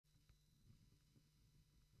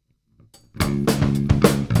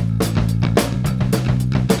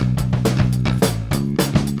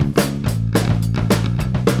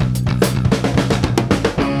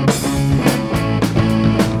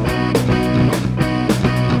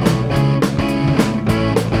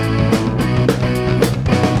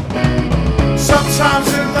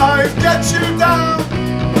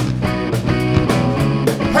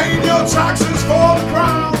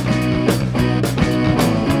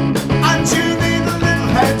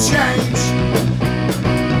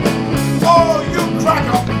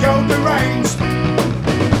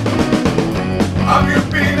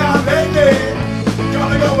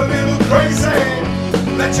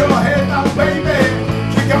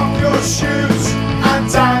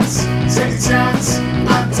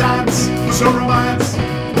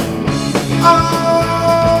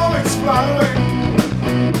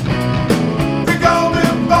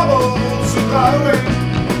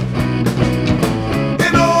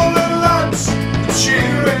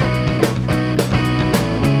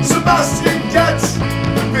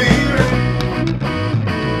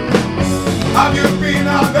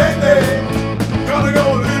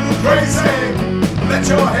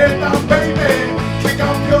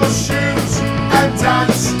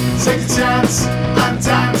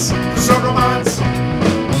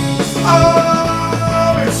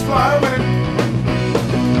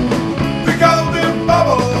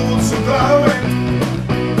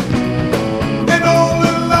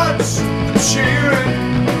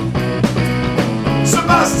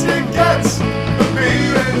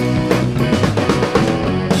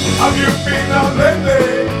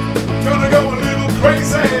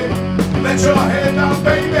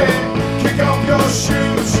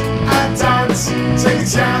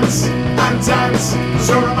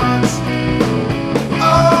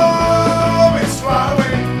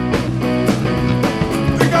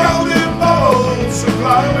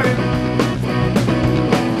flowing.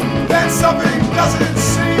 Then something doesn't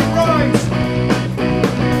seem right.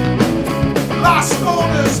 Last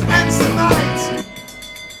orders ends the night.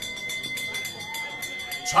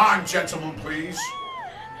 Time, gentlemen, please.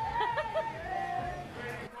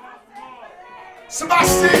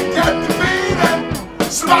 Sebastian, get the beating.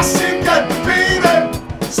 Sebastian, get the beating.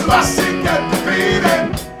 Sebastian, get the beating.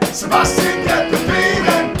 Sebastian, get the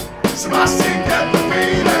beating. Sebastian, get the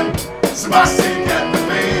beating. Sebastian, get the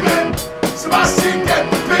beating. Sebastian, get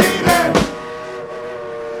the beating.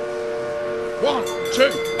 1, 2,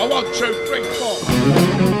 1, 2, 3,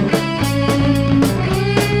 4.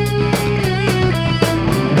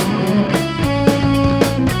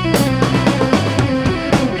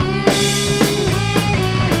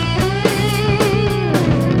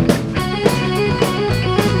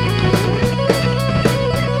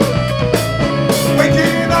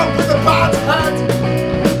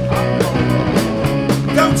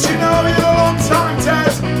 Don't you know you're a long time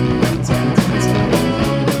dead?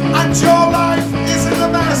 And your life is in a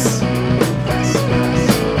mess.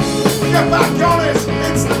 Get back on it,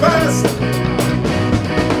 it's the best.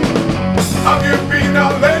 Have you been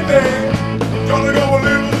out lately? Gonna go a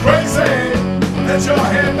little crazy. Let your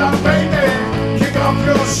head down, baby. Kick off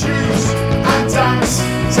your shoes and dance.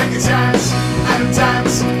 Take a chance and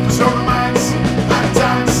dance. So romance and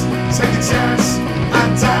dance. Take a chance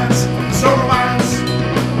and dance. So romance.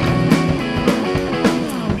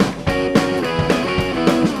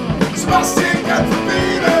 Sebastian, get the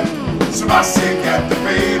beating. Sebastian, get the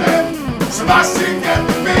beating. Sebastian, get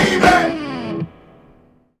the beating.